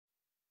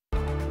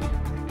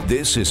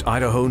This is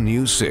Idaho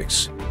News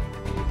 6.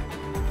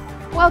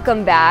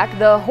 Welcome back.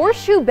 The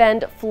Horseshoe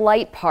Bend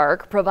Flight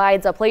Park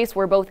provides a place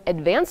where both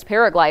advanced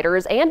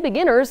paragliders and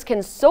beginners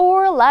can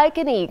soar like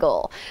an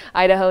eagle.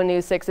 Idaho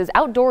News 6's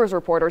outdoors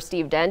reporter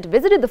Steve Dent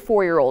visited the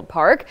 4-year-old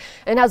park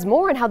and has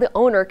more on how the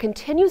owner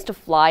continues to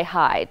fly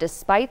high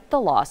despite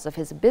the loss of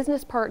his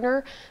business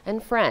partner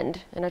and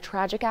friend in a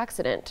tragic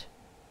accident.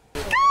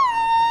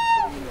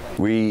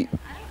 We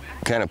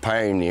kind of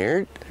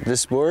pioneered the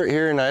sport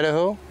here in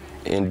Idaho.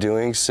 In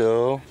doing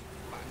so,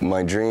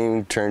 my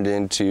dream turned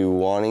into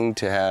wanting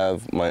to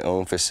have my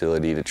own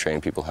facility to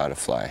train people how to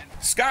fly.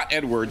 Scott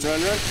Edwards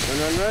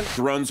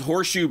runs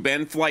Horseshoe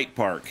Bend Flight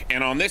Park,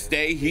 and on this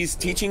day, he's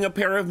teaching a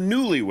pair of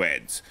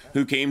newlyweds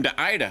who came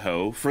to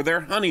Idaho for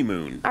their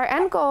honeymoon. Our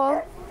end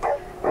goal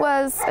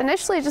was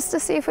initially just to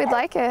see if we'd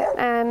like it,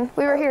 and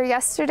we were here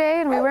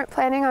yesterday and we weren't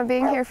planning on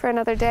being here for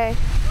another day.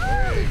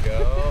 There you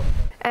go.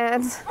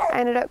 And I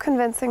ended up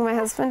convincing my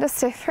husband to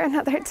stay for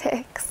another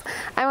day because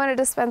I wanted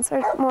to spend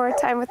more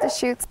time with the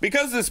shoots.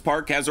 Because this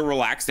park has a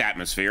relaxed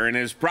atmosphere and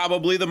is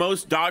probably the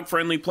most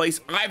dog-friendly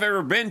place I've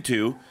ever been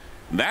to,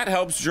 that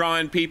helps draw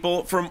in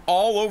people from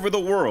all over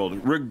the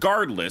world,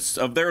 regardless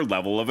of their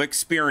level of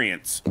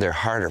experience. Their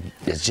heart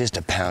is just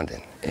a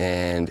pounding,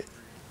 and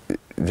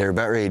they're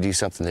about ready to do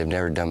something they've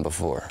never done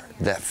before.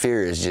 That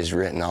fear is just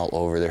written all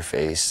over their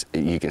face.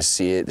 You can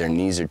see it, their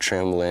knees are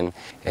trembling,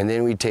 and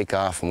then we take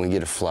off and we get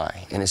to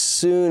fly. And as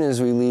soon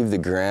as we leave the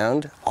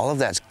ground, all of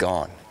that's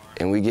gone,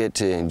 and we get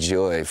to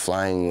enjoy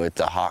flying with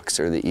the hawks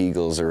or the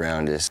eagles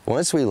around us.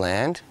 Once we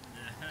land,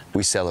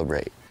 we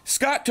celebrate.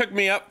 Scott took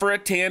me up for a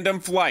tandem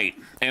flight,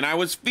 and I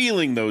was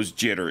feeling those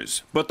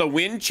jitters, but the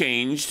wind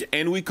changed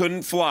and we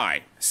couldn't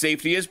fly.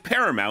 Safety is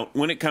paramount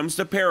when it comes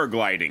to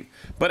paragliding,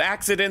 but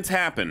accidents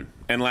happen.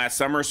 And last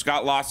summer,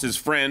 Scott lost his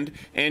friend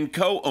and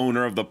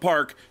co-owner of the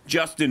park,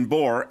 Justin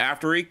Bohr,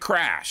 after he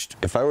crashed.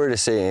 If I were to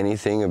say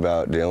anything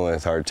about dealing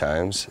with hard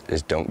times,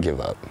 is don't give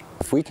up.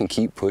 If we can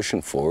keep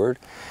pushing forward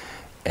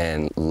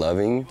and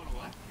loving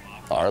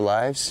our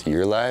lives,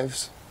 your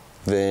lives,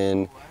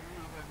 then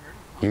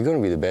you're going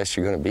to be the best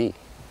you're going to be.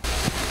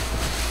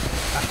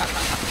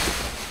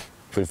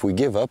 But if we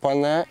give up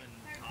on that,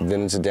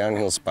 then it's a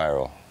downhill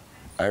spiral.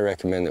 I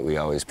recommend that we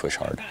always push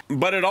hard.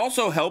 But it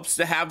also helps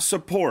to have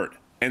support.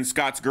 And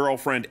Scott's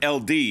girlfriend,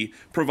 LD,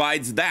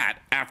 provides that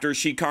after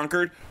she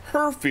conquered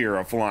her fear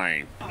of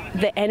flying.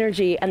 The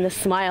energy and the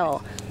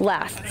smile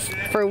lasts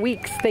for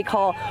weeks. They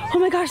call, "Oh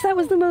my gosh, that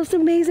was the most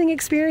amazing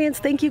experience.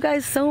 Thank you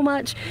guys so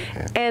much."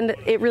 Yeah. And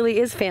it really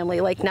is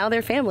family. Like, now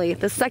they're family.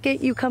 The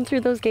second you come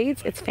through those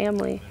gates, it's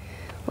family.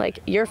 Like,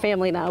 you're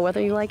family now,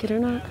 whether you like it or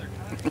not.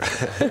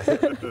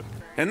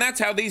 And that's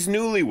how these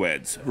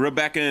newlyweds,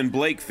 Rebecca and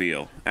Blake,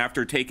 feel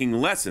after taking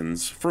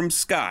lessons from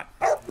Scott.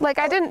 Like,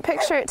 I didn't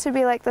picture it to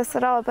be like this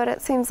at all, but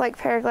it seems like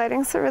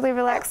paragliding's a really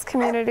relaxed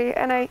community,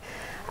 and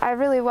I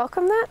really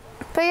welcome that.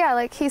 But yeah,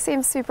 like, he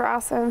seems super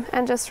awesome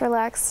and just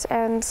relaxed,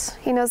 and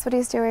he knows what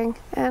he's doing,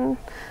 and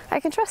I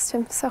can trust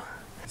him, so.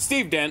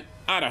 Steve Dent,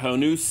 Idaho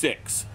News 6.